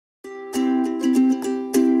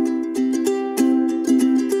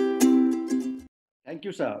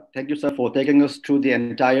Thank you, sir. Thank you, sir, for taking us through the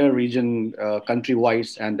entire region,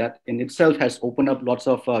 country-wise, and that in itself has opened up lots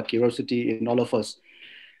of curiosity in all of us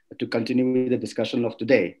to continue with the discussion of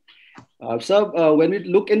today. Sir, when we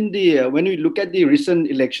look at the recent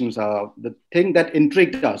elections, the thing that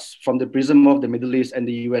intrigued us from the prism of the Middle East and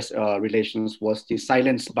the U.S. Relations was the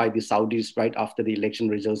silence by the Saudis right after the election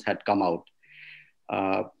results had come out.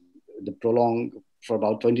 The prolonged for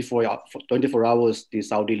about 24 hours, the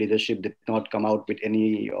Saudi leadership did not come out with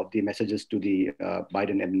any of the messages to the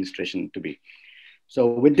Biden administration to be. So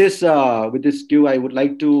with this cue, I would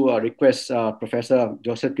like to request Professor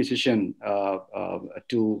Joseph Kisishan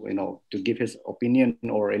to give his opinion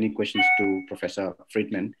or any questions to Professor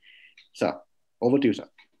Freedman. Sir, over to you, sir.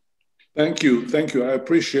 Thank you. I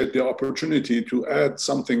appreciate the opportunity to add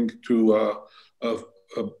something to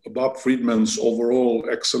Bob Freedman's overall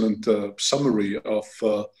excellent summary of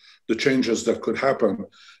the changes that could happen.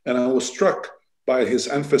 And I was struck by his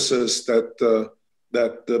emphasis that the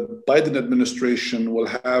Biden administration will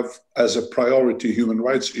have as a priority human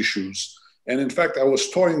rights issues. And in fact, I was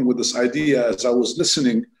toying with this idea as I was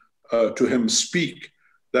listening to him speak,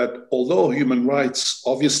 that although human rights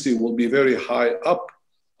obviously will be very high up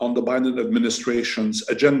on the Biden administration's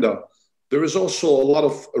agenda, there is also a lot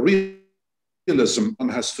of realism one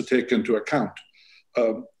has to take into account.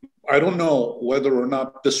 I don't know whether or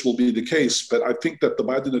not this will be the case, but I think that the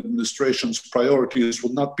Biden administration's priorities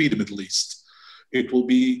will not be the Middle East. It will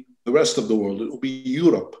be the rest of the world. It will be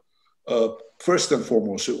Europe, first and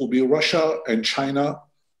foremost. It will be Russia and China,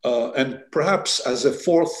 and perhaps as a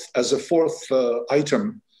fourth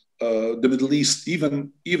item, the Middle East.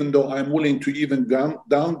 Even though I'm willing to even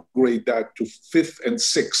downgrade that to fifth and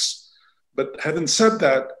sixth. But having said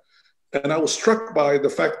that, and I was struck by the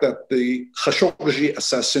fact that the Khashoggi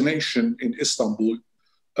assassination in Istanbul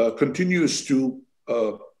continues to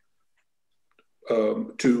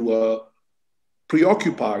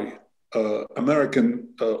preoccupy American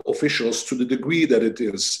officials to the degree that it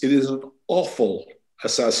is. It is an awful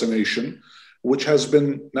assassination, which has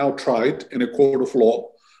been now tried in a court of law,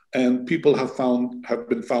 and people have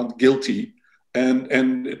been found guilty, and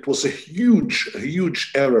it was a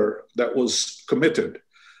huge error that was committed.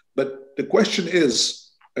 But the question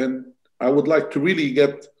is, and I would like to really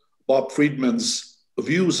get Bob Freedman's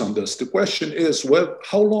views on this. The question is, well,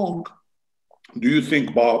 how long do you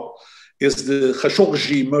think, Bob, is the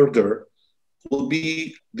Khashoggi murder will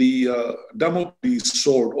be the Damocles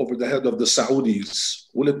sword over the head of the Saudis?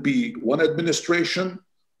 Will it be one administration?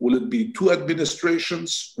 Will it be two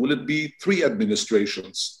administrations? Will it be three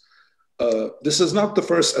administrations? This is not the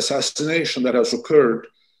first assassination that has occurred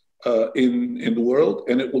in the world,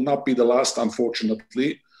 and it will not be the last,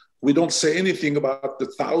 unfortunately. We don't say anything about the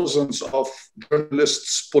thousands of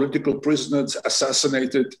journalists, political prisoners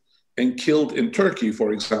assassinated and killed in Turkey,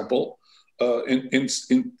 for example.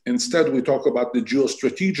 Instead, we talk about the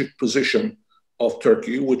geostrategic position of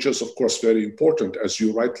Turkey, which is, of course, very important, as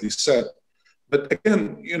you rightly said. But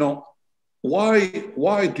again,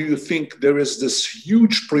 why do you think there is this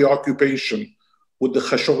huge preoccupation with the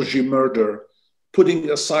Khashoggi murder, putting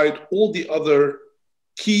aside all the other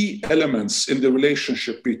key elements in the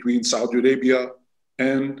relationship between Saudi Arabia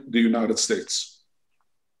and the United States?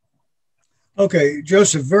 Okay,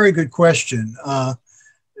 Joseph, very good question.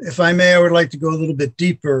 If I may, I would like to go a little bit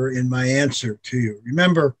deeper in my answer to you.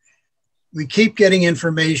 Remember, we keep getting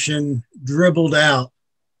information dribbled out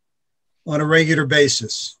on a regular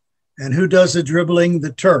basis. And who does the dribbling?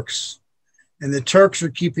 The Turks. And the Turks are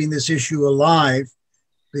keeping this issue alive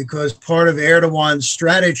because part of Erdogan's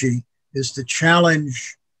strategy is to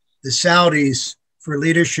challenge the Saudis for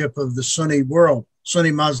leadership of the Sunni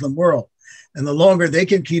Muslim world. And the longer they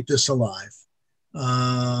can keep this alive,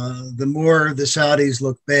 the more the Saudis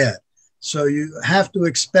look bad. So you have to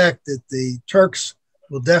expect that the Turks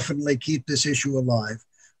will definitely keep this issue alive.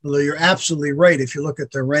 Although you're absolutely right, if you look at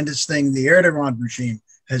the horrendous thing the Erdogan regime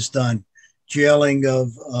has done, jailing of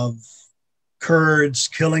Kurds,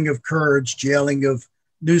 killing of Kurds, jailing of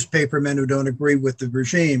newspapermen who don't agree with the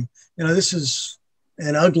regime. This is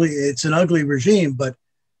an ugly regime, but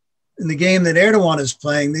in the game that Erdogan is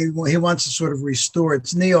playing, he wants to sort of restore,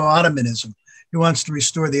 it's neo-Ottomanism. He wants to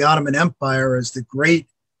restore the Ottoman Empire as the great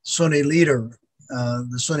Sunni leader,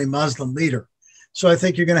 the Sunni Muslim leader. So I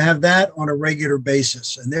think you're going to have that on a regular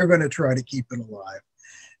basis, and they're going to try to keep it alive.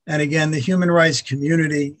 And again, the human rights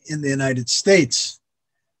community in the United States,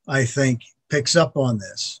 I think, picks up on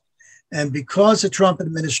this. And because the Trump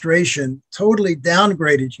administration totally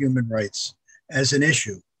downgraded human rights as an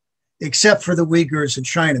issue, except for the Uyghurs in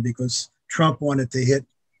China, because Trump wanted to hit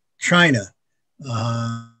China,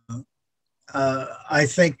 I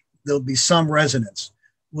think there'll be some resonance.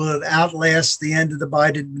 Will it outlast the end of the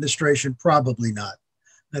Biden administration? Probably not.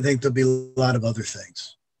 I think there'll be a lot of other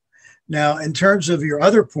things. Now, in terms of your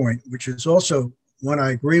other point, which is also one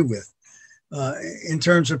I agree with, in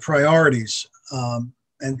terms of priorities,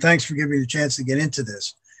 and thanks for giving me the chance to get into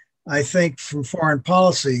this, I think from foreign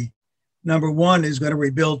policy, number one is going to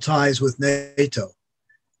rebuild ties with NATO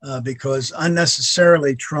because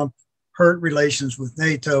unnecessarily Trump hurt relations with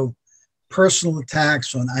NATO, personal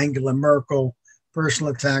attacks on Angela Merkel,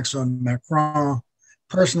 personal attacks on Macron,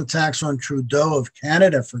 personal attacks on Trudeau of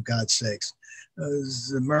Canada, for God's sakes,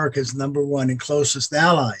 America's number one and closest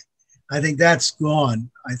ally. I think that's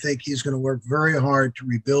gone. I think he's going to work very hard to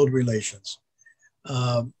rebuild relations.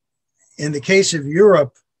 In the case of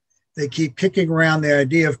Europe, they keep kicking around the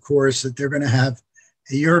idea, of course, that they're going to have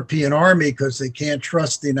a European army because they can't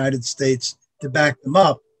trust the United States to back them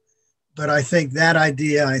up. But I think that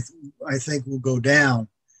idea, I think, will go down.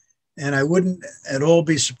 And I wouldn't at all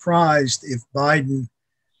be surprised if Biden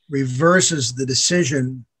reverses the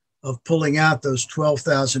decision of pulling out those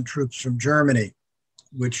 12,000 troops from Germany,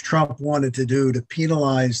 which Trump wanted to do to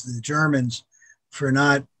penalize the Germans for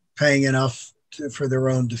not paying enough for their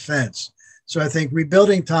own defense. So I think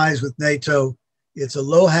rebuilding ties with NATO, it's a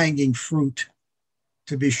low-hanging fruit,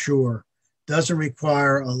 to be sure. Doesn't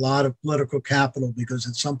require a lot of political capital because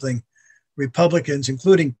it's something Republicans,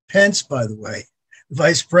 including Pence, by the way, the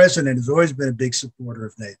vice president, has always been a big supporter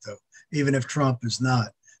of NATO, even if Trump is not.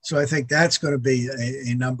 So I think that's going to be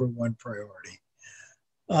a number one priority.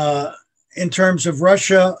 In terms of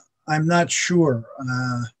Russia, I'm not sure.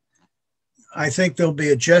 I think there'll be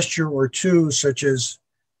a gesture or two, such as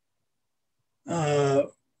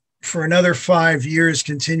for another 5 years,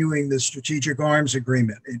 continuing the strategic arms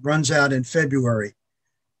agreement. It runs out in February,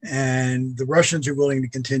 and the Russians are willing to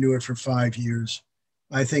continue it for 5 years.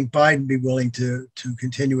 I think Biden would be willing to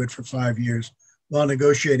continue it for 5 years while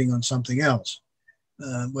negotiating on something else.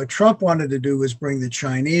 What Trump wanted to do was bring the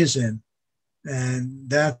Chinese in, and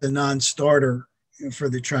that's a non-starter for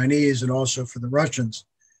the Chinese and also for the Russians.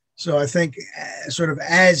 So I think sort of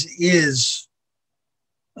as is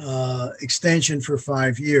extension for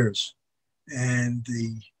 5 years. And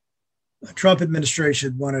the Trump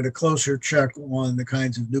administration wanted a closer check on the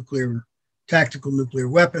kinds of tactical nuclear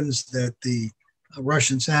weapons that the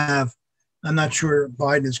Russians have. I'm not sure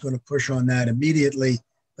Biden is going to push on that immediately,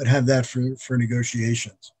 but have that for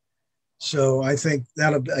negotiations. So I think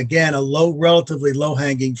that'll, again, relatively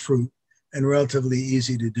low-hanging fruit and relatively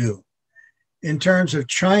easy to do. In terms of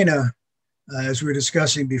China, as we were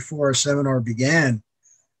discussing before our seminar began,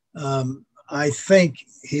 I think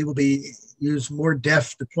he will use more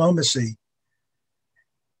deft diplomacy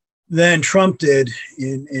than Trump did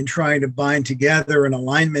in trying to bind together an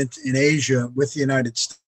alignment in Asia with the United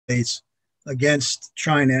States against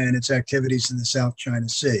China and its activities in the South China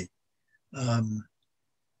Sea.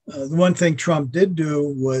 The one thing Trump did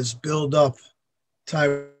do was build up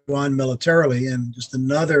Taiwan militarily, and just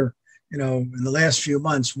another, in the last few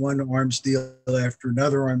months, one arms deal after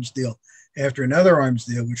another arms deal after another arms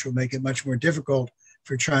deal, which will make it much more difficult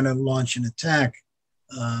for China to launch an attack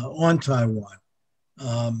on Taiwan.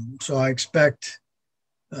 So I expect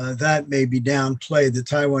that may be downplayed. The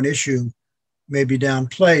Taiwan issue may be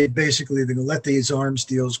downplayed. Basically, they're going to let these arms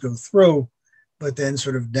deals go through, but then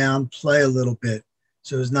sort of downplay a little bit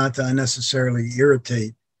so as not to unnecessarily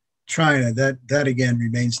irritate China. That again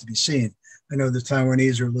remains to be seen. I know the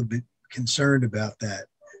Taiwanese are a little bit concerned about that.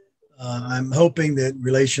 I'm hoping that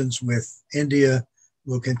relations with India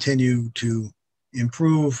will continue to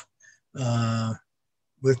improve,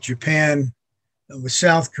 with Japan, with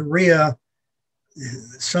South Korea.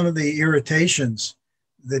 Some of the irritations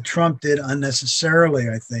that Trump did unnecessarily,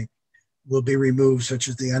 I think, will be removed, such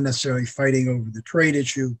as the unnecessary fighting over the trade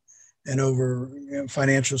issue and over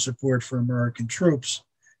financial support for American troops,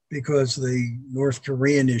 because the North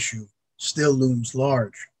Korean issue still looms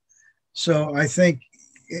large. So I think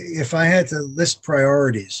if I had to list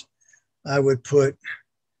priorities, I would put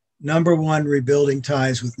number one, rebuilding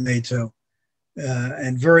ties with NATO,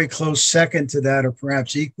 and very close second to that, or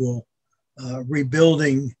perhaps equal,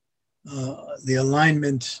 rebuilding the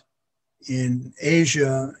alignment in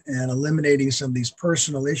Asia and eliminating some of these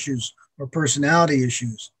personal issues or personality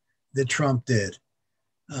issues that Trump did.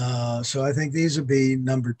 So I think these would be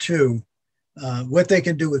number two. What they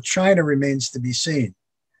can do with China remains to be seen.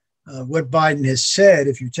 What Biden has said,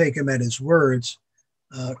 if you take him at his words,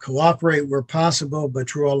 cooperate where possible, but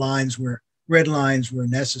draw red lines where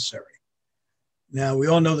necessary. Now, we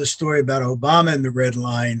all know the story about Obama and the red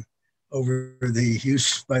line over the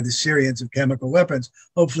use by the Syrians of chemical weapons.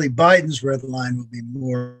 Hopefully Biden's red line will be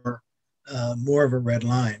more of a red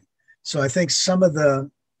line. So I think some of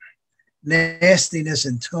the nastiness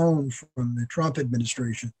and tone from the Trump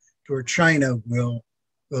administration toward China will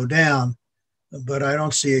go down, but I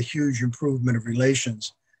don't see a huge improvement of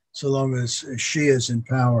relations so long as Xi is in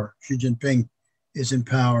power, Xi Jinping is in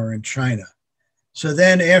power in China. So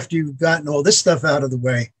then after you've gotten all this stuff out of the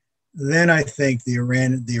way, then I think the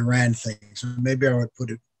Iran thing. So maybe I would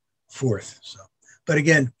put it fourth. So, but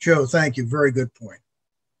again, Joe, thank you. Very good point.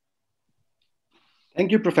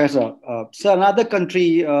 Thank you, Professor. So another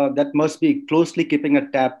country that must be closely keeping a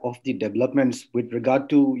tab of the developments with regard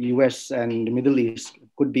to US and the Middle East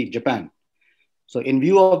could be Japan. So in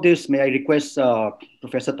view of this, may I request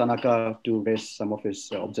Professor Tanaka to raise some of his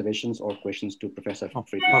observations or questions to Professor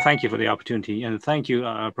Freedman? Well, thank you for the opportunity. And thank you,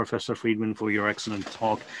 Professor Freedman, for your excellent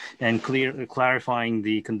talk and clarifying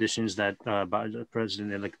the conditions that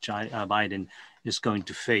President-elect Biden is going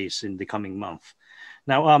to face in the coming month.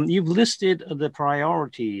 Now, you've listed the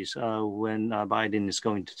priorities when Biden is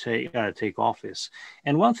going to take office.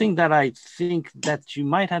 And one thing that I think that you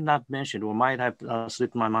might have not mentioned or might have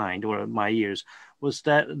slipped my mind or my ears was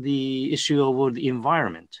that the issue of the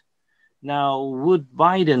environment. Now, would the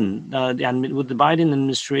Biden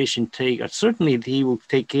administration take, certainly he will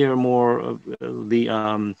take care more of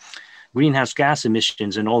the greenhouse gas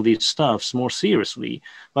emissions and all these stuffs more seriously,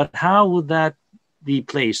 but how would that be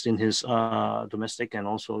placed in his domestic and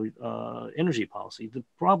also energy policy? The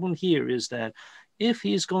problem here is that if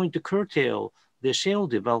he's going to curtail the shale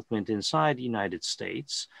development inside the United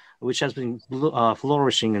States, which has been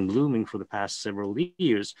flourishing and blooming for the past several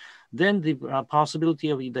years, then the possibility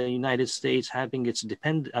of the United States having its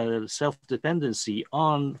self-dependency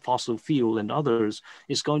on fossil fuel and others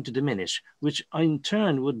is going to diminish, which in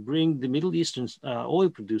turn would bring the Middle Eastern oil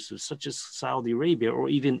producers, such as Saudi Arabia or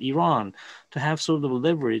even Iran, to have sort of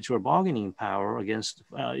leverage or bargaining power against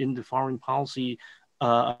in the foreign policy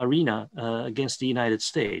arena against the United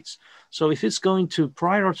States. So if it's going to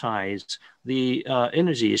prioritize the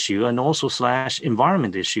energy issue and also /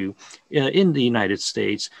 environment issue in the United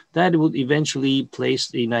States, that would eventually place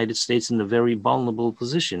the United States in a very vulnerable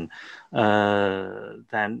position than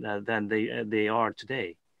they are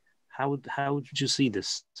today. How would you see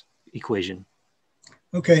this equation?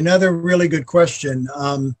 Okay, another really good question.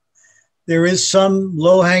 There is some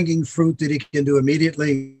low-hanging fruit that he can do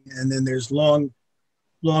immediately, and then there's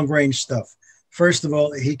long-range stuff. First of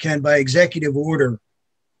all, he can, by executive order,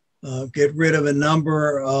 get rid of a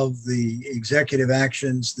number of the executive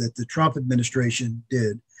actions that the Trump administration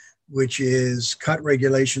did, which is cut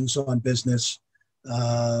regulations on business,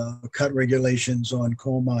 cut regulations on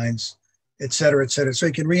coal mines, et cetera, et cetera. So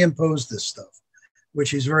he can reimpose this stuff,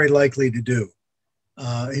 which he's very likely to do.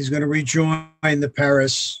 He's going to rejoin the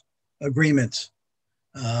Paris Agreement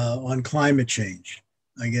on climate change.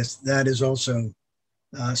 I guess that is also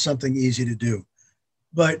something easy to do.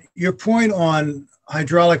 But your point on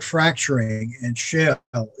hydraulic fracturing and shale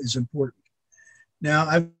is important. Now,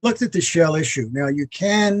 I've looked at the shale issue. Now, you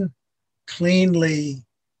can cleanly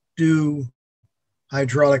do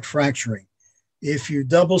hydraulic fracturing if you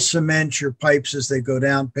double cement your pipes as they go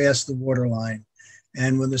down past the water line.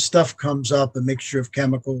 And when the stuff comes up, a mixture of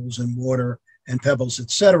chemicals and water and pebbles,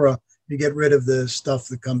 et cetera, you get rid of the stuff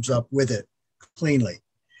that comes up with it cleanly.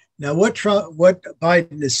 Now, what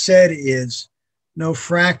Biden has said is no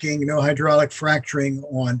fracking, no hydraulic fracturing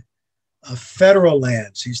on federal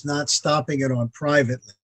lands. He's not stopping it on private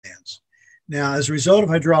lands. Now, as a result of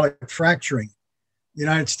hydraulic fracturing, the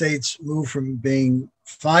United States moved from being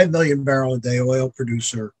 5 million barrel a day oil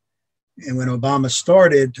producer, and when Obama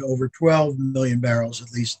started, to over 12 million barrels,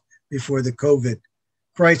 at least before the COVID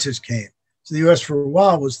crisis came. So the U.S. for a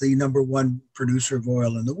while was the number 1 producer of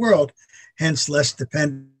oil in the world, hence less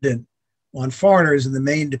dependent on foreigners, and the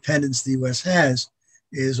main dependence the U.S. has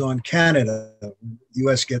is on Canada. The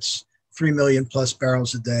U.S. gets 3 million plus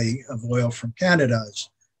barrels a day of oil from Canada as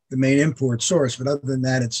the main import source, but other than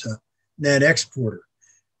that, it's a net exporter.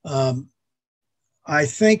 I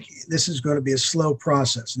think this is going to be a slow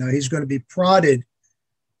process. Now, he's going to be prodded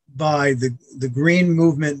by the green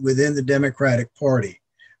movement within the Democratic Party.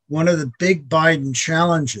 One of the big Biden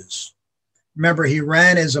challenges, remember, he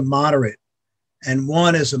ran as a moderate and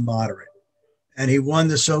won as a moderate. And he won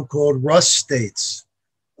the so-called Rust states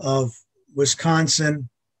of Wisconsin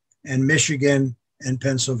and Michigan and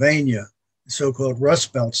Pennsylvania, the so-called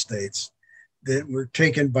Rust Belt states that were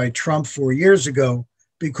taken by Trump 4 years ago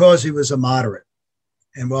because he was a moderate.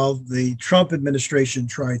 And while the Trump administration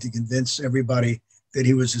tried to convince everybody that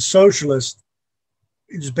he was a socialist,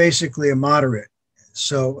 he was basically a moderate.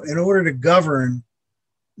 So in order to govern,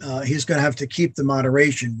 he's going to have to keep the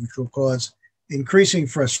moderation, which will cause increasing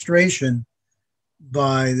frustration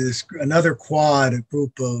by another quad, a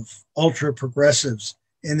group of ultra progressives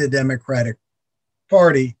in the Democratic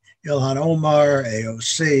Party, Ilhan Omar,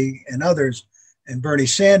 AOC, and others, and Bernie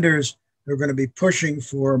Sanders, who are going to be pushing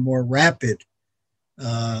for a more rapid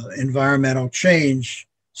environmental change,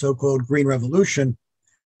 so-called green revolution.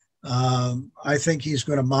 I think he's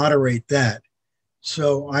going to moderate that.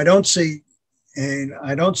 So I don't see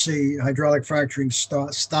hydraulic fracturing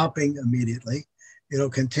stopping immediately. It'll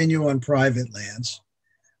continue on private lands.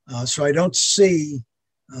 So I don't see,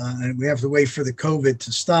 and we have to wait for the COVID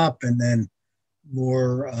to stop and then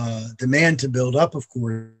more demand to build up, of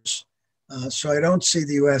course. So I don't see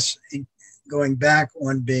the U.S. going back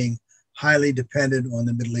on being highly dependent on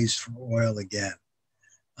the Middle East for oil again.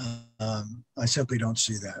 I simply don't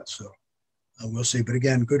see that. So we'll see. But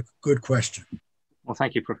again, good question. Well,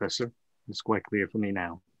 thank you, Professor. It's quite clear for me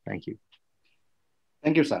now. Thank you.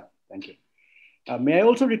 Thank you, sir. Thank you. May I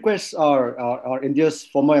also request our India's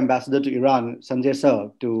former ambassador to Iran, Sanjay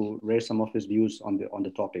sir, to raise some of his views on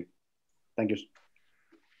the topic. Thank you.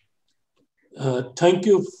 Thank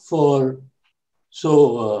you for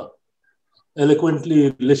so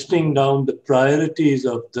eloquently listing down the priorities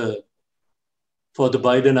for the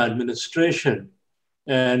Biden administration.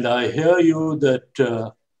 And I hear you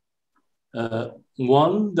that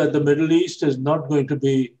one, that the Middle East is not going to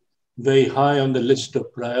be very high on the list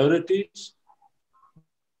of priorities.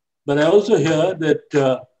 But I also hear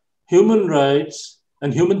that human rights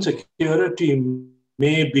and human security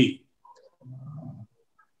may be.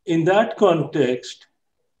 In that context,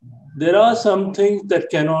 there are some things that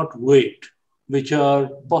cannot wait, which are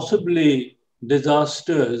possibly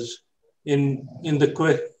disasters in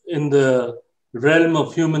the realm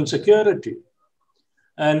of human security.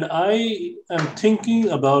 And I am thinking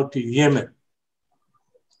about Yemen.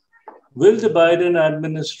 Will the Biden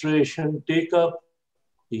administration take up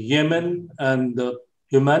Yemen and the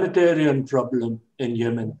humanitarian problem in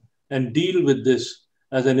Yemen and deal with this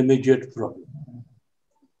as an immediate problem?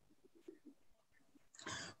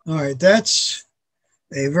 All right, that's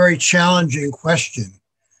a very challenging question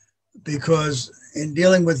because in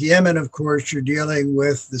dealing with Yemen, of course, you're dealing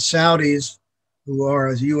with the Saudis, who are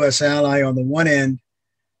a U.S. ally on the one end,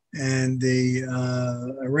 and the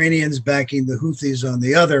Iranians backing the Houthis on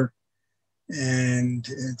the other. And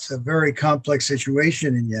it's a very complex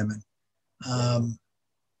situation in Yemen.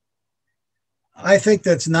 I think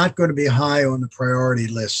that's not going to be high on the priority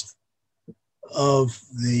list of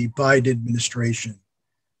the Biden administration.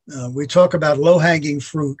 We talk about low-hanging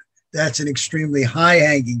fruit. That's an extremely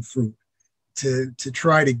high-hanging fruit to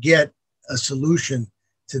try to get a solution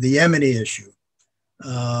to the Yemeni issue.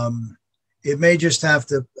 It may just have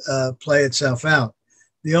to play itself out.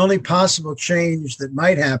 The only possible change that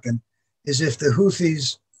might happen is if the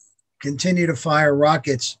Houthis continue to fire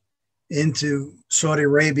rockets into Saudi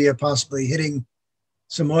Arabia, possibly hitting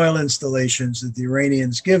some oil installations that the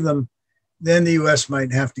Iranians give them, then the U.S.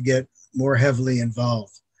 might have to get more heavily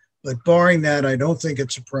involved. But barring that, I don't think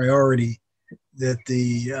it's a priority that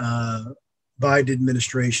the Biden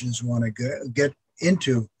administrations want to get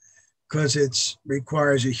into, because it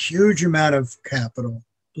requires a huge amount of capital,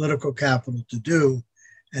 political capital to do,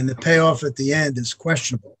 and the payoff at the end is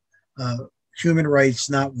questionable, human rights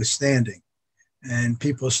notwithstanding, and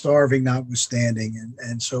people starving notwithstanding,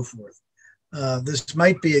 and so forth. This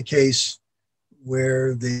might be a case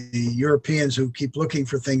where the Europeans who keep looking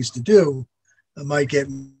for things to do might get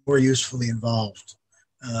more usefully involved.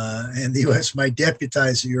 And the U.S. might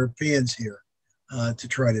deputize the Europeans here to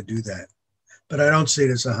try to do that. But I don't see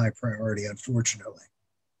it as a high priority, unfortunately.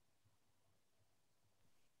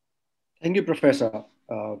 Thank you, Professor.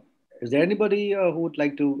 Is there anybody who would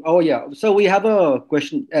like to? Oh, yeah. So we have a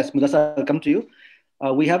question. Yes, Mudassar, I'll come to you.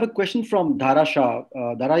 We have a question from Dhara Shah.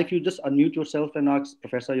 Dhara, if you just unmute yourself and ask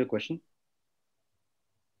Professor your question.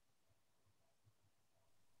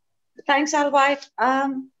 Thanks, Alvite.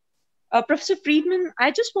 Professor Freedman,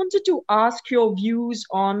 I just wanted to ask your views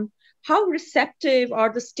on how receptive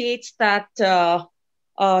are the states that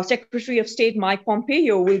Secretary of State Mike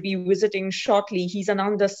Pompeo will be visiting shortly. He's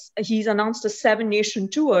announced a 7-nation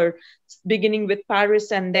tour, beginning with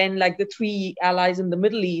Paris and then like the 3 allies in the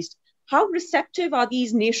Middle East. How receptive are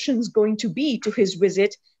these nations going to be to his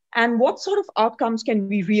visit, and what sort of outcomes can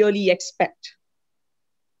we really expect?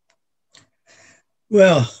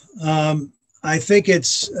 Well, I think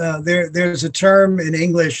it's there's a term in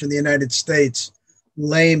English in the United States,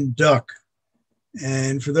 lame duck.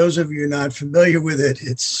 And for those of you not familiar with it,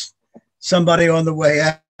 it's somebody on the way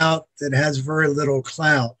out that has very little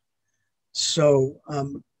clout. So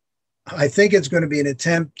I think it's going to be an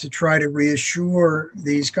attempt to try to reassure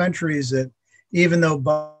these countries that even though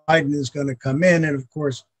Biden is going to come in. And of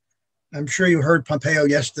course, I'm sure you heard Pompeo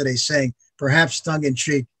yesterday saying, perhaps tongue in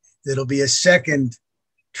cheek, that it'll be a second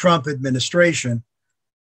Trump administration,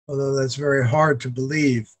 although that's very hard to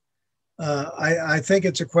believe. I think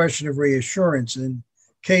it's a question of reassurance. In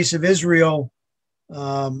case of Israel,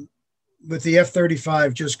 with the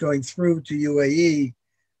F-35 just going through to UAE,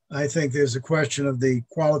 I think there's a question of the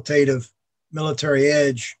qualitative military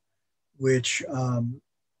edge, which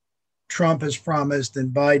Trump has promised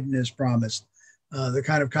and Biden has promised. The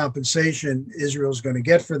kind of compensation Israel's going to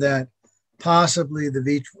get for that, possibly the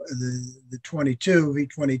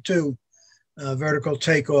V-22 vertical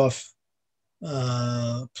takeoff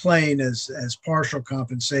plane as partial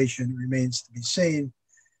compensation remains to be seen.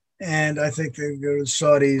 And I think they go to the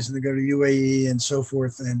Saudis and they go to UAE and so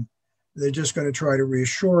forth, and they're just going to try to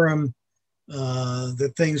reassure them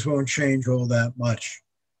that things won't change all that much.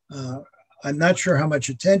 I'm not sure how much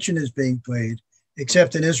attention is being paid,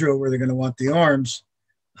 except in Israel where they're going to want the arms,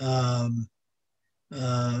 and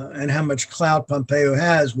how much clout Pompeo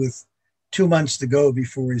has with 2 months to go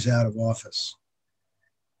before he's out of office.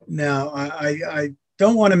 Now, I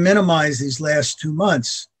don't want to minimize these last 2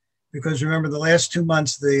 months, because remember, the last 2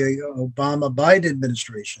 months, the Obama-Biden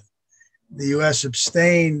administration, the U.S.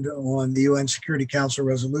 abstained on the UN Security Council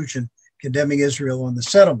resolution condemning Israel on the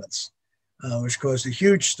settlements, which caused a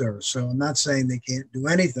huge stir. So I'm not saying they can't do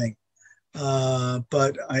anything,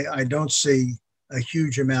 but I don't see a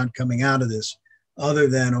huge amount coming out of this other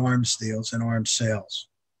than arms deals and arms sales.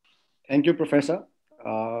 Thank you, Professor.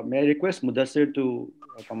 May I request Mudassir to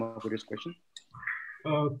come up with his question?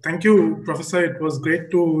 Thank you, Professor. It was great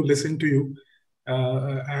to listen to you.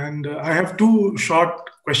 And I have two short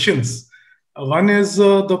questions. One is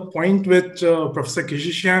the point which Professor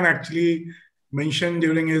Kishishian actually mentioned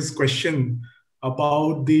during his question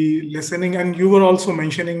about the listening, and you were also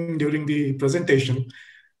mentioning during the presentation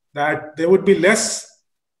that there would be less,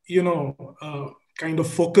 kind of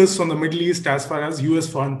focus on the Middle East as far as US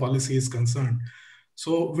foreign policy is concerned.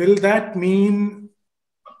 So will that mean,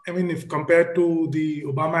 if compared to the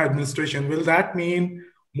Obama administration, will that mean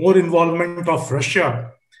more involvement of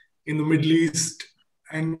Russia in the Middle East?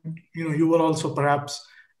 And, you were also perhaps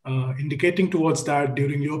indicating towards that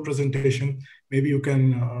during your presentation. Maybe you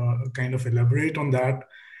can kind of elaborate on that.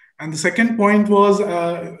 And the second point was,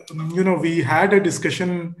 we had a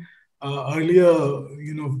discussion earlier,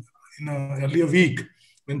 in an earlier week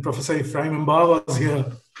when Professor Ephraim Mba was here.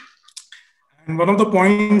 And one of the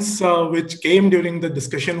points which came during the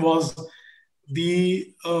discussion was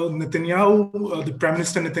the Netanyahu, the Prime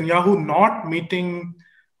Minister Netanyahu not meeting,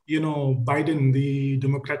 Biden, the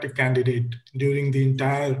Democratic candidate, during the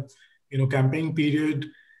entire, campaign period.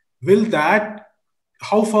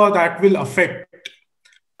 How far that will affect,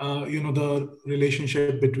 the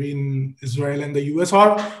relationship between Israel and the US?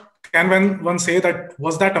 Or can one say that,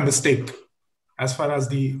 was that a mistake as far as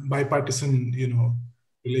the bipartisan,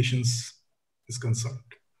 relations is concerned?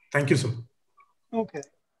 Thank you, sir. Okay,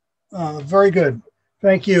 very good.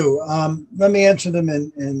 Thank you. Let me answer them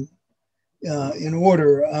in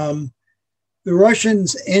order. The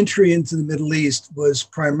Russians' entry into the Middle East was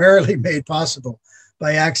primarily made possible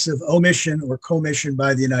by acts of omission or commission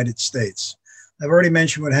by the United States. I've already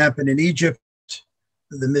mentioned what happened in Egypt.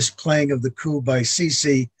 The misplaying of the coup by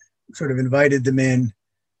Sisi sort of invited them in.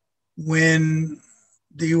 When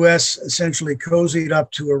the US essentially cozied up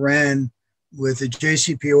to Iran with the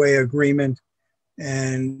JCPOA agreement,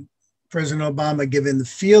 and President Obama given the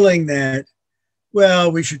feeling that,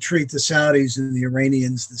 well, we should treat the Saudis and the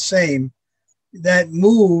Iranians the same, that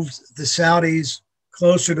moved the Saudis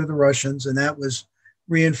closer to the Russians, and that was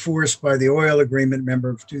reinforced by the oil agreement, remember,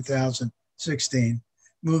 of 2016,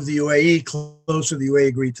 moved the UAE closer. The UAE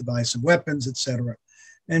agreed to buy some weapons, etc.,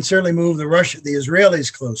 and certainly moved the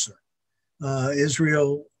Israelis closer.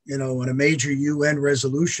 Israel, on a major UN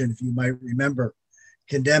resolution, if you might remember,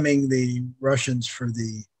 condemning the Russians for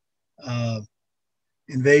the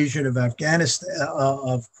invasion of Afghanistan,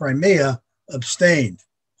 of Crimea, abstained,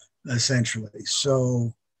 essentially.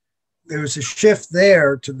 So there was a shift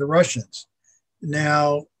there to the Russians.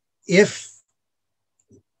 Now, if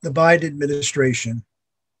the Biden administration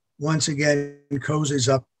once again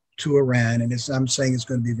cozies up to Iran, and I'm saying it's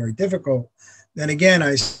going to be very difficult, then again,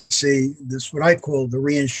 I see this, what I call the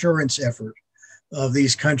reinsurance effort of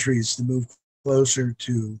these countries to move closer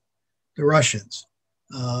to the Russians.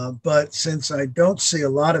 But since I don't see a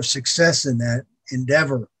lot of success in that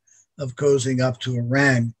endeavor of cozying up to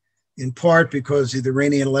Iran, in part because the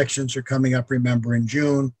Iranian elections are coming up, remember, in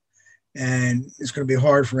June, and it's going to be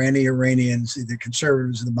hard for any Iranians, either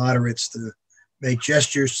conservatives or the moderates, to make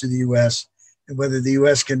gestures to the US. and whether the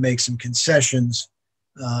U.S. can make some concessions.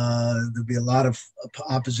 There'll be a lot of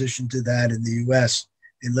opposition to that in the U.S.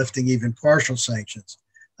 in lifting even partial sanctions.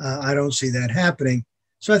 I don't see that happening.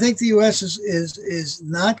 So I think the U.S. is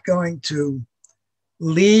not going to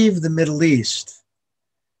leave the Middle East.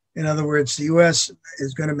 In other words, the U.S.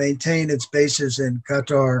 is going to maintain its bases in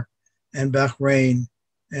Qatar and Bahrain,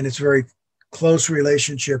 and its very close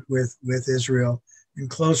relationship with Israel, and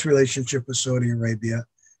close relationship with Saudi Arabia,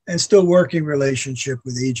 and still working relationship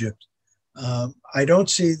with Egypt. I don't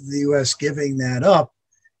see the U.S. giving that up.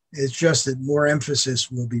 It's just that more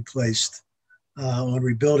emphasis will be placed on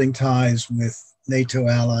rebuilding ties with NATO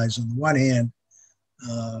allies on the one hand,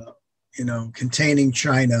 containing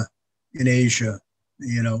China in Asia,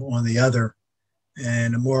 on the other,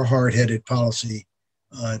 and a more hard-headed policy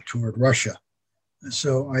toward Russia.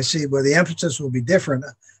 So I see where the emphasis will be different.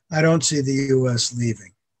 I don't see the U.S.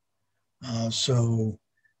 leaving. So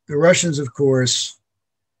the Russians, of course,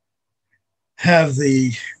 have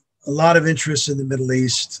a lot of interest in the Middle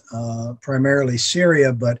East, primarily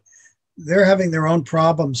Syria, but they're having their own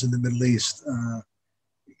problems in the Middle East.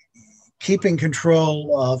 Keeping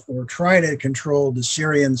control of, or trying to control, the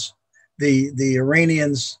Syrians, the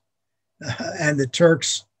Iranians, and the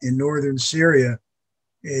Turks in northern Syria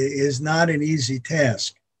is not an easy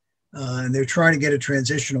task. And they're trying to get a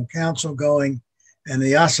transitional council going, and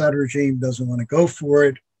the Assad regime doesn't want to go for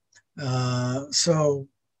it.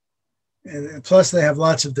 And plus they have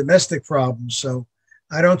lots of domestic problems. So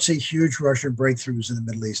I don't see huge Russian breakthroughs in the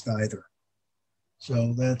Middle East either.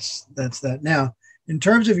 So that's that. Now, in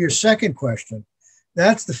terms of your second question,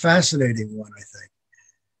 that's the fascinating one, I think,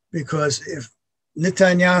 because if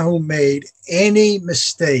Netanyahu made any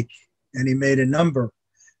mistake, and he made a number,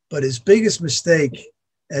 but his biggest mistake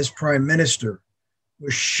as prime minister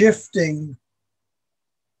was shifting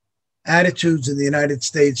attitudes in the United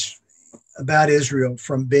States about Israel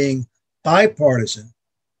from being bipartisan,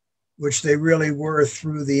 which they really were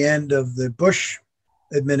through the end of the Bush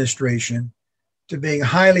administration, to being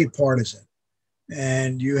highly partisan.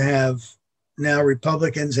 And you have now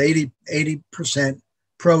Republicans 80%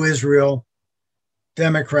 pro-Israel,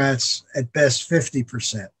 Democrats at best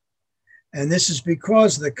 50%. And this is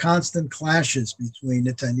because of the constant clashes between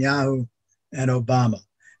Netanyahu and Obama.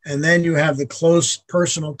 And then you have the close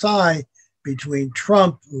personal tie between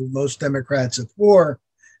Trump, who most Democrats abhor,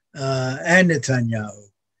 and Netanyahu.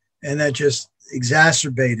 And that just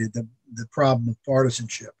exacerbated the problem of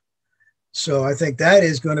partisanship. So I think that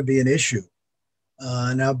is going to be an issue.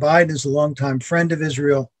 Now, Biden is a longtime friend of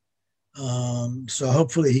Israel, so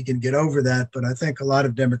hopefully he can get over that, but I think a lot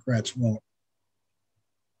of Democrats won't.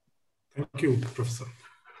 Thank you, Professor.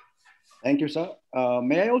 Thank you, sir.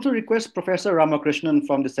 May I also request Professor Ramakrishnan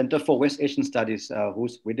from the Center for West Asian Studies,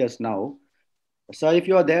 who's with us now. Sir, if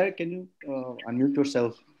you are there, can you unmute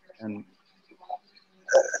yourself? And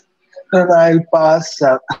I'll pass.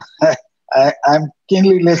 I'm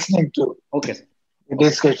keenly listening to the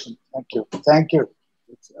discussion. Thank you. Thank you.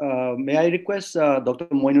 May I request Dr.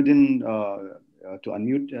 Moinuddin to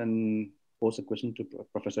unmute and pose a question to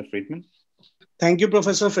Professor Freedman? Thank you,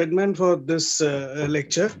 Professor Freedman, for this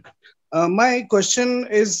lecture. My question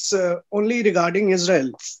is only regarding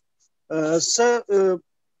Israel. Sir,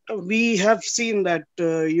 we have seen that,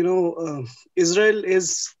 Israel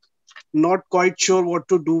is not quite sure what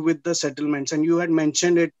to do with the settlements. And you had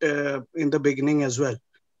mentioned it in the beginning as well.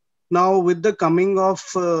 Now, with the coming of,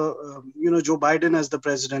 Joe Biden as the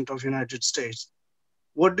president of the United States,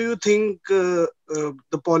 what do you think the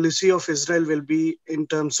policy of Israel will be in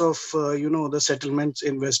terms of, the settlements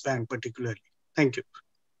in West Bank particularly? Thank you.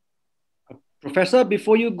 Professor,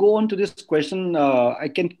 before you go on to this question, I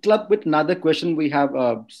can club with another question. We have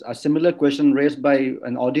a similar question raised by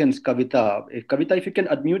an audience, Kavita. Kavita, if you can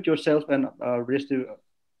unmute yourself and raise the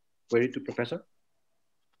query to Professor.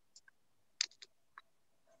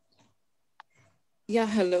 Yeah,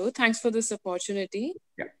 hello. Thanks for this opportunity.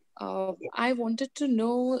 Yeah. I wanted to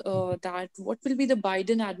know that what will be the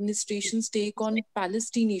Biden administration's take on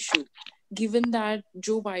Palestine issue, given that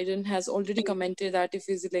Joe Biden has already commented that if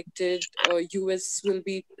he's elected, US will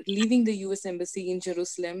be leaving the US embassy in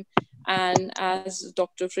Jerusalem. And as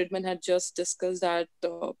Dr. Freedman had just discussed that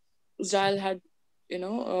Israel had,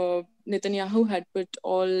 Netanyahu had put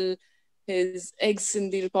all his eggs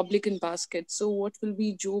in the Republican basket. So what will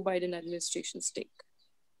be Joe Biden administration's take?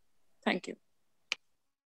 Thank you.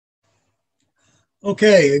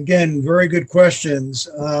 Okay, again, very good questions.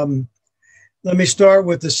 Let me start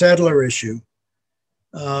with the settler issue.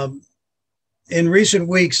 In recent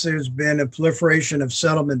weeks, there's been a proliferation of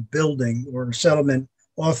settlement building or settlement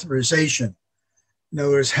authorization. In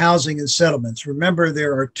other words, housing and settlements. Remember,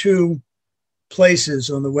 there are two places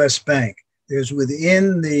on the West Bank. There's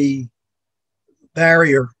within the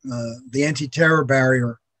barrier, the anti-terror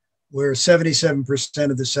barrier, where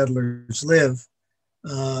 77% of the settlers live,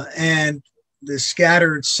 and the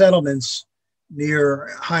scattered settlements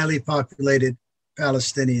near highly populated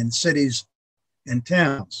Palestinian cities and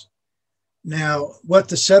towns. Now, what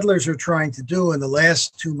the settlers are trying to do in the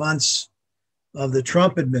last 2 months of the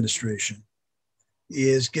Trump administration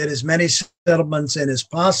is get as many settlements in as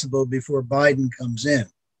possible before Biden comes in.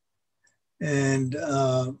 And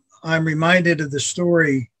I'm reminded of the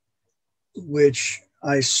story which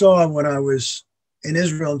I saw when I was in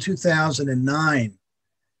Israel in 2009.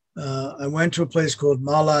 I went to a place called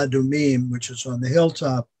Mala Adumim, which is on the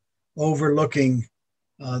hilltop overlooking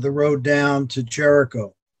the road down to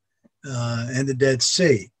Jericho and the Dead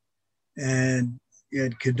Sea. And you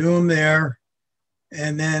had Kadum there.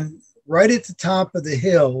 And then right at the top of the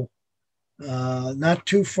hill, not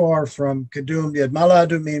too far from Kadum, you had Mala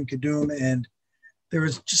Adumim, Kadum, and there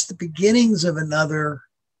was just the beginnings of another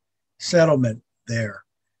settlement there.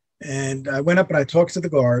 And I went up and I talked to the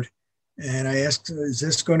guard and I asked, is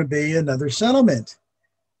this going to be another settlement?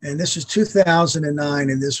 And this was 2009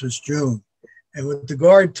 and this was June. And what the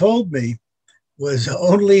guard told me was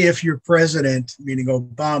only if your president, meaning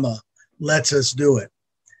Obama, lets us do it.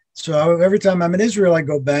 So every time I'm in Israel, I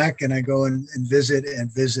go back and I go and visit and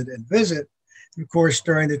visit and visit. And of course,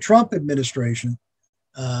 during the Trump administration,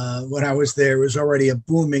 when I was there, it was already a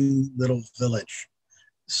booming little village.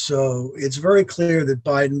 So it's very clear that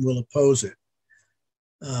Biden will oppose it.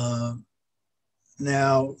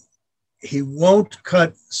 Now, he won't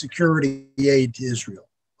cut security aid to Israel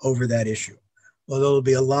over that issue, although there'll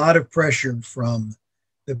be a lot of pressure from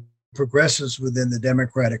the progressives within the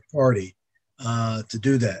Democratic Party to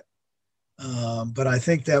do that. But I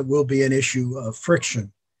think that will be an issue of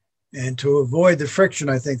friction. And to avoid the friction,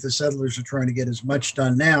 I think the settlers are trying to get as much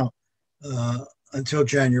done now until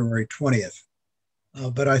January 20th.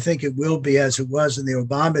 But I think it will be, as it was in the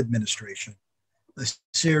Obama administration, a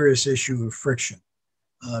serious issue of friction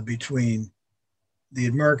between the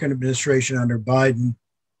American administration under Biden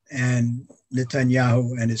and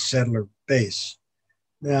Netanyahu and his settler base.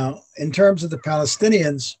 Now, in terms of the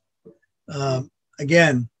Palestinians,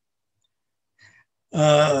 again,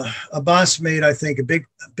 Abbas made, I think, a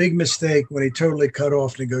big mistake when he totally cut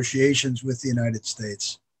off negotiations with the United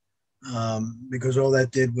States, because all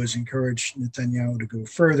that did was encourage Netanyahu to go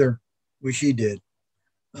further, which he did.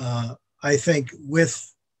 I think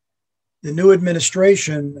with the new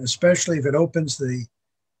administration, especially if it opens the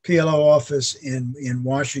PLO office in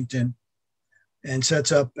Washington and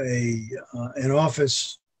sets up an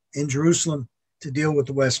office in Jerusalem to deal with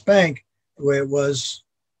the West Bank, the way it was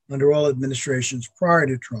under all administrations prior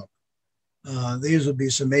to Trump. These will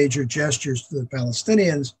be some major gestures to the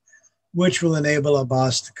Palestinians, which will enable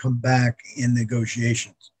Abbas to come back in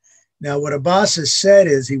negotiations. Now, what Abbas has said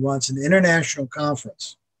is he wants an international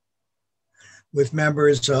conference with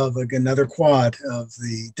members of another quad, of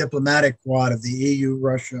the diplomatic quad of the EU,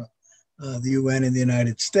 Russia, the UN, and the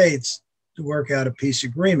United States to work out a peace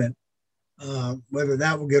agreement. Whether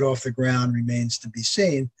that will get off the ground remains to be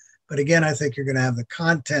seen. But again, I think you're going to have the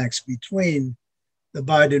contacts between the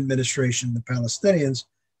Biden administration and the Palestinians,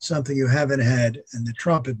 something you haven't had in the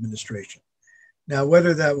Trump administration. Now,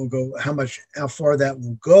 whether that will go, how far that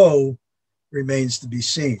will go remains to be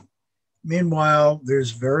seen. Meanwhile,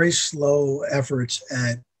 there's very slow efforts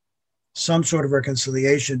at some sort of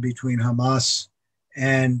reconciliation between Hamas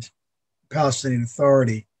and Palestinian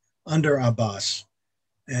Authority under Abbas.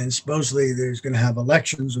 And supposedly there's going to have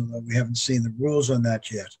elections, although we haven't seen the rules on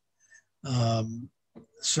that yet.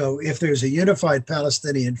 So if there's a unified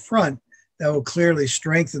Palestinian front, that will clearly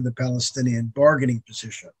strengthen the Palestinian bargaining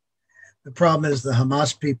position. The problem is the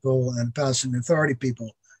Hamas people and Palestinian Authority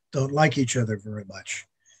people don't like each other very much.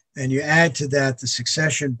 And you add to that the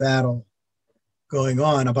succession battle going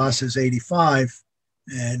on. Abbas is 85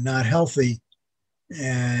 and not healthy.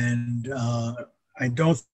 And I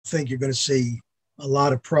don't think you're going to see a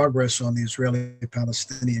lot of progress on the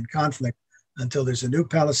Israeli-Palestinian conflict until there's a new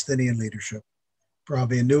Palestinian leadership,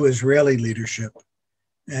 probably a new Israeli leadership,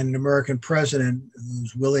 and an American president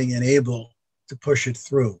who's willing and able to push it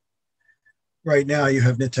through. Right now, you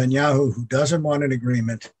have Netanyahu, who doesn't want an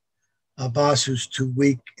agreement, Abbas, who's too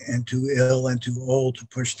weak and too ill and too old to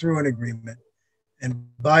push through an agreement, and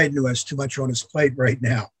Biden, who has too much on his plate right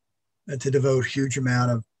now to devote a huge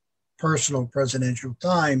amount of personal presidential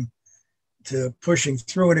time to pushing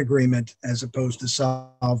through an agreement as opposed to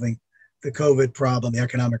solving the COVID problem, the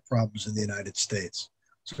economic problems in the United States.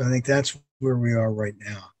 So I think that's where we are right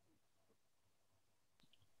now.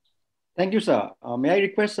 Thank you, sir. May I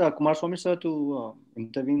request Kumaraswamy, sir, to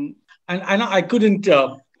intervene? And I couldn't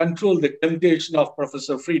control the temptation of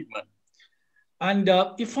Professor Freedman. And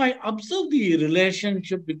if I observe the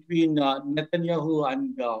relationship between Netanyahu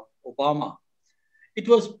and Obama, it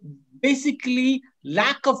was basically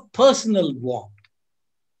lack of personal warmth.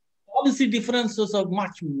 Policy differences are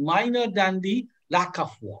much minor than the lack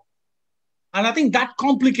of warmth. And I think that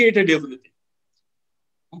complicated everything.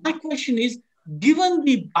 My question is, given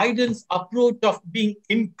the Biden's approach of being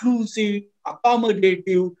inclusive,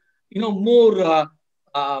 accommodative, more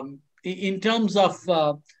in terms of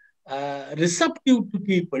receptive to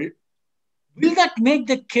people, will that make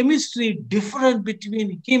the chemistry different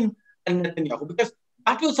between him and Netanyahu? Because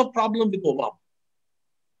that was a problem with Obama.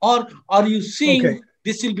 Or are you saying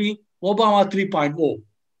this will be Obama 3.0?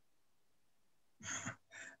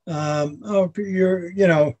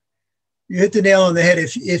 You hit the nail on the head.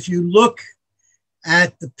 If you look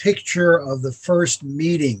at the picture of the first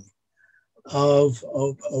meeting of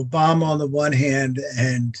Obama on the one hand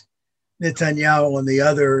and Netanyahu on the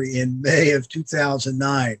other in May of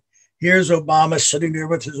 2009, here's Obama sitting there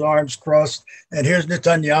with his arms crossed, and here's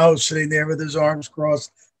Netanyahu sitting there with his arms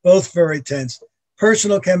crossed, both very tense.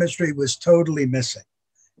 Personal chemistry was totally missing.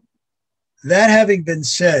 That having been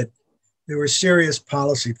said, there were serious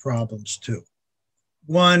policy problems too.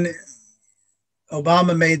 One,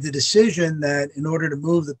 Obama made the decision that in order to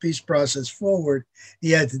move the peace process forward,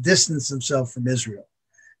 he had to distance himself from Israel.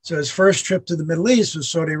 So his first trip to the Middle East was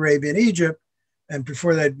Saudi Arabia and Egypt, and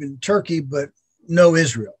before that had been Turkey, but no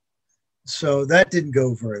Israel. So that didn't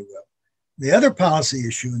go very well. The other policy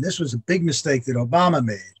issue, and this was a big mistake that Obama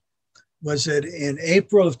made, was that in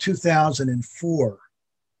April of 2004,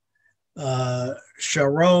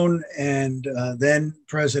 Sharon and then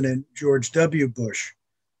President George W. Bush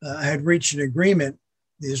had reached an agreement.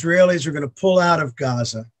 The Israelis are going to pull out of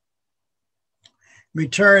Gaza. In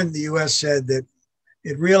return, the U.S. said that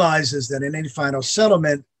it realizes that in any final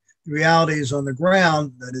settlement, the realities on the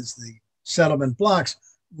ground, that is the settlement blocks,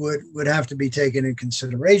 would have to be taken in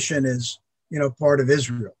consideration as, part of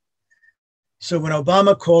Israel. So when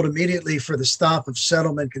Obama called immediately for the stop of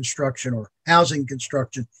settlement construction or housing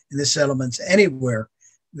construction in the settlements anywhere,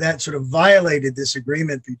 that sort of violated this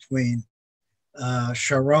agreement between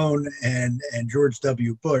Sharon and George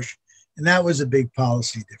W. Bush. And that was a big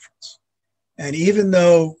policy difference. And even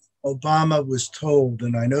though Obama was told,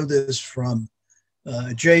 and I know this from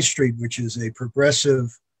J Street, which is a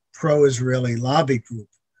progressive pro-Israeli lobby group,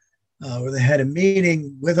 where they had a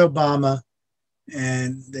meeting with Obama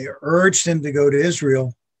and they urged him to go to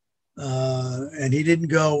Israel. And he didn't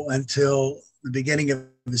go until the beginning of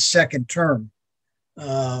his second term.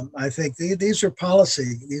 I think these are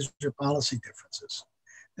policy differences.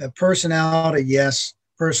 Personality, yes.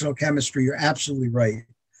 Personal chemistry, you're absolutely right.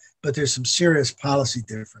 But there's some serious policy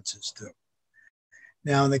differences too.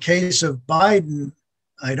 Now, in the case of Biden,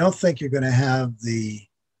 I don't think you're going to have the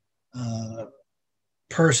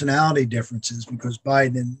personality differences because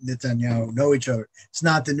Biden and Netanyahu know each other. It's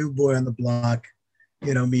not the new boy on the block,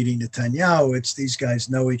 meeting Netanyahu. It's these guys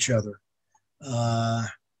know each other.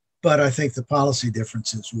 But I think the policy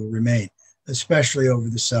differences will remain, especially over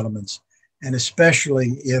the settlements, and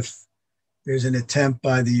especially if there's an attempt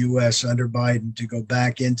by the U.S. under Biden to go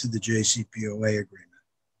back into the JCPOA agreement.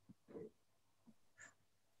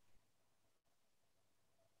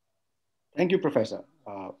 Thank you, Professor.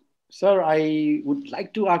 Sir, I would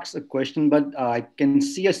like to ask a question, but I can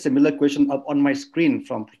see a similar question up on my screen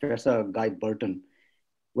from Professor Guy Burton.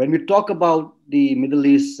 When we talk about the Middle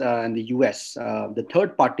East and the US, the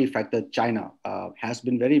third party factor, China, has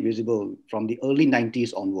been very visible from the early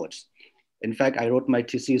 90s onwards. In fact, I wrote my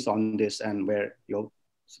thesis on this and where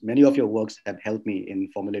many of your works have helped me in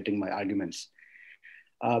formulating my arguments.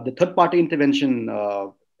 The third party intervention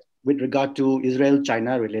with regard to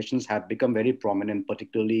Israel-China relations have become very prominent,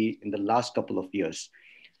 particularly in the last couple of years.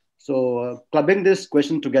 So clubbing this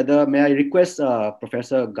question together, may I request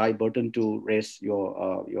Professor Guy Burton to raise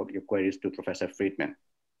your queries to Professor Freedman.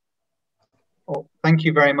 Well, thank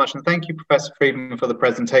you very much. And thank you, Professor Freedman, for the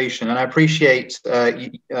presentation. And I appreciate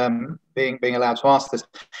being allowed to ask this.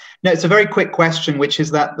 No, it's a very quick question, which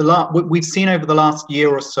is that we've seen over the last year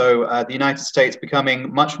or so, the United States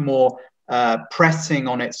becoming much more pressing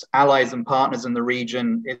on its allies and partners in the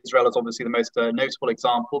region. Israel is obviously the most notable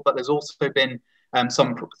example, but there's also been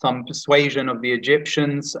some persuasion of the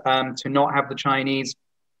Egyptians to not have the Chinese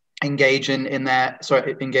engage in their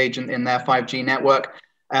 5G network,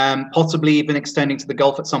 possibly even extending to the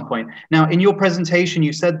Gulf at some point. Now, in your presentation,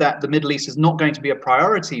 you said that the Middle East is not going to be a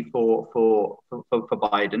priority for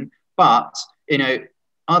Biden, but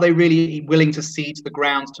are they really willing to cede the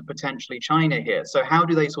ground to potentially China here? So how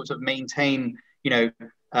do they sort of maintain,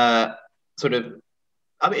 sort of,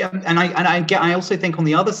 I mean, and I also think on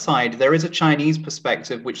the other side, there is a Chinese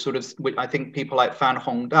perspective, which I think people like Fan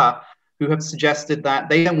Hongda, who have suggested that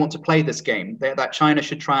they don't want to play this game, that China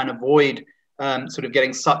should try and avoid sort of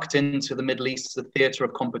getting sucked into the Middle East as a theater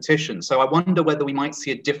of competition. So I wonder whether we might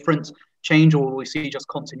see a different change, or will we see just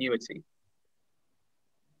continuity?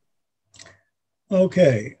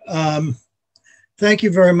 Okay. Thank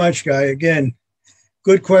you very much, Guy. Again,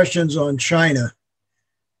 good questions on China.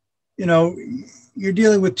 You're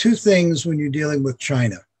dealing with two things when you're dealing with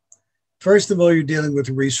China. First of all, you're dealing with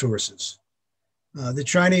resources. The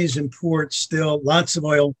Chinese import still lots of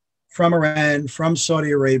oil from Iran, from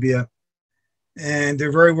Saudi Arabia, and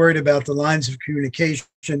they're very worried about the lines of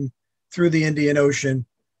communication through the Indian Ocean,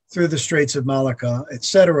 through the Straits of Malacca,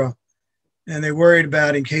 etc. And they're worried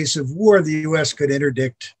about, in case of war, the U.S. could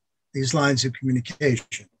interdict these lines of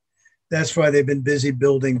communication. That's why they've been busy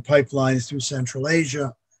building pipelines through Central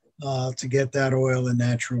Asia to get that oil and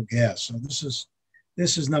natural gas. So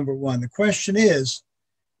this is number one. The question is,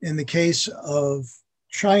 in the case of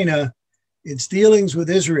China, its dealings with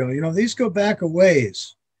Israel. These go back a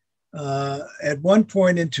ways. At one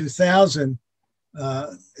point in 2000,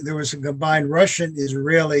 there was a combined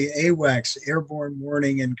Russian-Israeli AWACS, Airborne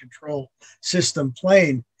Warning and Control System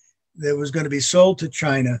plane, that was going to be sold to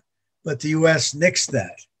China, but the U.S. nixed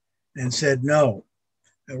that and said no.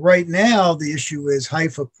 Right now, the issue is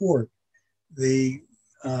Haifa Port. The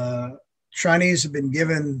Chinese have been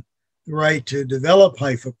given the right to develop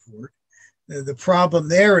Haifa Port. The problem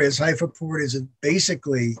there is Haifa Port is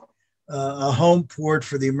basically a home port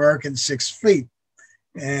for the American Sixth Fleet.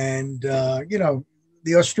 And,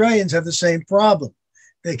 the Australians have the same problem.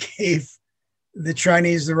 They gave the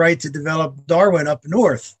Chinese the right to develop Darwin up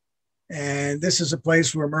north. And this is a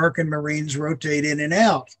place where American Marines rotate in and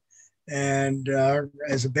out, and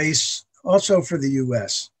as a base also for the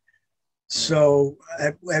U.S. So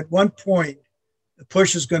at one point, the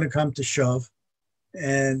push is going to come to shove,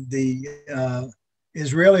 and the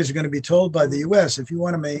Israelis are going to be told by the U.S. if you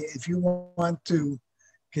want to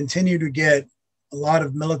continue to get a lot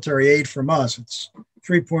of military aid from us, it's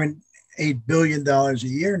 $3.8 billion a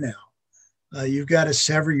year now. You've got to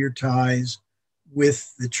sever your ties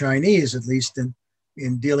with the Chinese, at least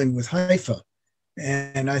in dealing with Haifa.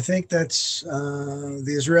 And I think that's the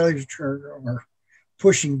Israelis are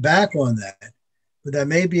pushing back on that. But that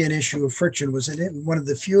may be an issue of friction. Was one of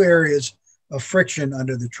the few areas of friction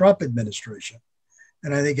under the Trump administration.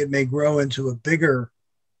 And I think it may grow into a bigger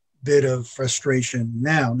bit of frustration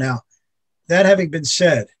now. Now, that having been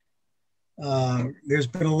said, there's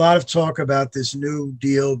been a lot of talk about this new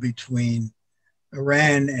deal between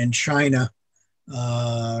Iran and China, a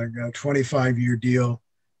 25-year deal.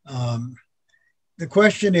 The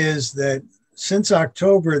question is that since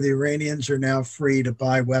October, the Iranians are now free to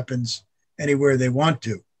buy weapons anywhere they want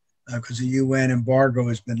to because the UN embargo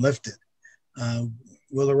has been lifted.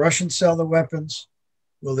 Will the Russians sell the weapons?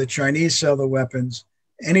 Will the Chinese sell the weapons?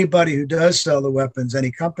 Anybody who does sell the weapons,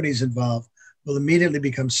 any companies involved, will immediately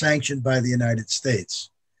become sanctioned by the United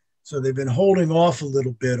States. So they've been holding off a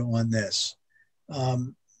little bit on this.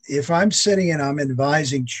 If I'm sitting and I'm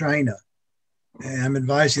advising China, and I'm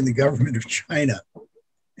advising the government of China,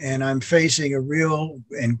 and I'm facing a real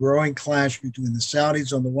and growing clash between the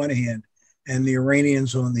Saudis on the one hand and the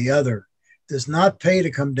Iranians on the other, it does not pay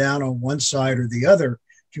to come down on one side or the other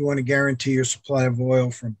if you want to guarantee your supply of oil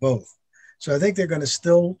from both. So I think they're going to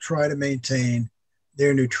still try to maintain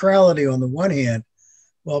their neutrality on the one hand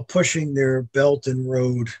while pushing their Belt and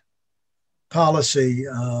Road policy,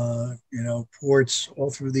 ports all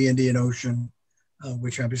through the Indian Ocean,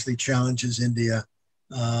 which obviously challenges India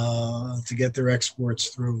to get their exports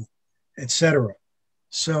through, et cetera.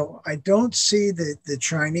 So I don't see the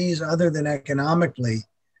Chinese, other than economically,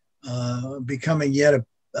 becoming yet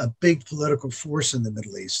a big political force in the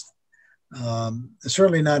Middle East.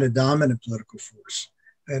 Certainly not a dominant political force,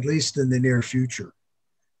 at least in the near future.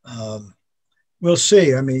 We'll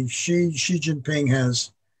see. I mean, Xi Jinping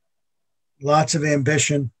has lots of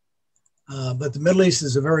ambition, but the Middle East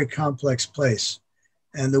is a very complex place.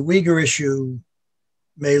 And the Uyghur issue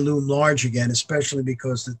may loom large again, especially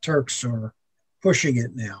because the Turks are pushing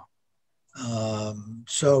it now.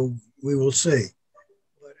 So we will see.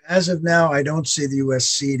 But as of now, I don't see the U.S.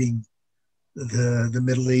 ceding the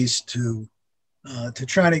Middle East to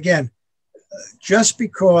China again. Just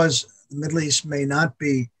because the Middle East may not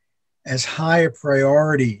be as high a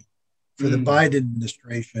priority for the Biden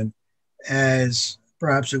administration as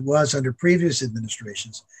perhaps it was under previous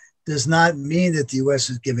administrations, does not mean that the U.S.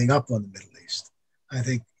 is giving up on the Middle East. I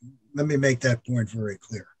think, let me make that point very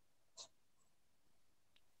clear.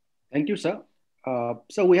 Thank you, sir.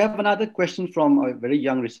 So we have another question from a very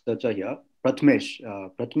young researcher here, Pratmesh.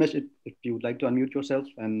 Pratmesh, if you would like to unmute yourself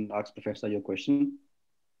and ask Professor your question.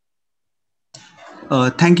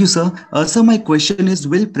 Thank you, sir. Sir, my question is,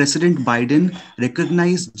 will President Biden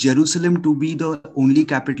recognize Jerusalem to be the only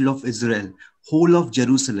capital of Israel, whole of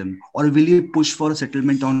Jerusalem, or will he push for a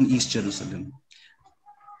settlement on East Jerusalem?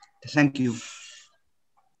 Thank you.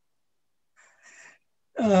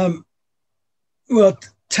 Well,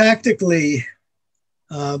 tactically,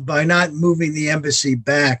 by not moving the embassy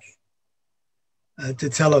back to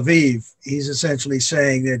Tel Aviv, he's essentially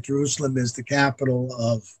saying that Jerusalem is the capital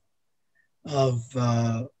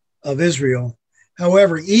of Israel.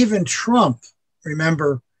 However, even Trump,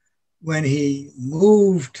 remember, when he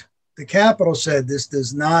moved the capital, said this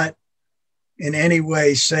does not in any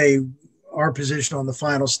way say our position on the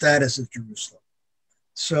final status of Jerusalem.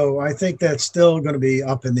 So I think that's still going to be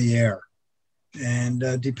up in the air, and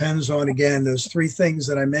depends on, again, those three things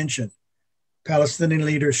that I mentioned: Palestinian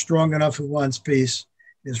leader strong enough who wants peace,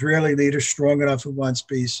 Israeli leader strong enough who wants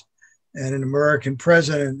peace, and an American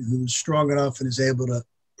president who's strong enough and is able to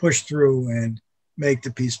push through and make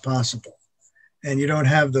the peace possible. And you don't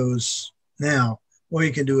have those now. All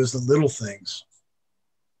you can do is the little things.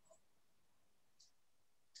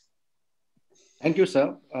 Thank you,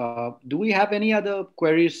 sir. Do we have any other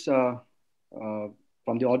queries from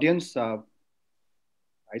the audience? I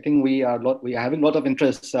think we are having a lot of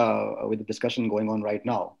interest with the discussion going on right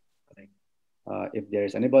now. If there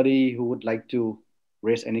is anybody who would like to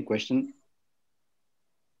raise any question.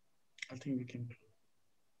 I think we can.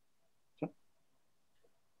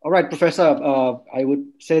 All right, Professor, I would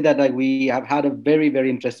say that we have had a very, very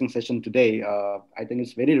interesting session today. I think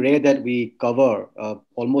it's very rare that we cover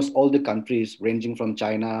almost all the countries ranging from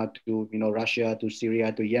China to Russia to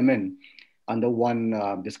Syria to Yemen under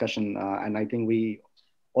one discussion. And I think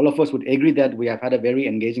all of us would agree that we have had a very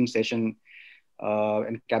engaging session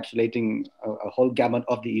encapsulating a whole gamut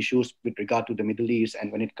of the issues with regard to the Middle East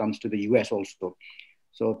and when it comes to the US also.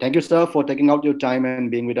 So thank you, sir, for taking out your time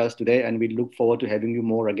and being with us today. And we look forward to having you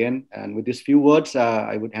more again. And with these few words,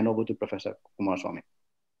 I would hand over to Professor Kumaraswamy.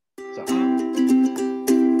 So.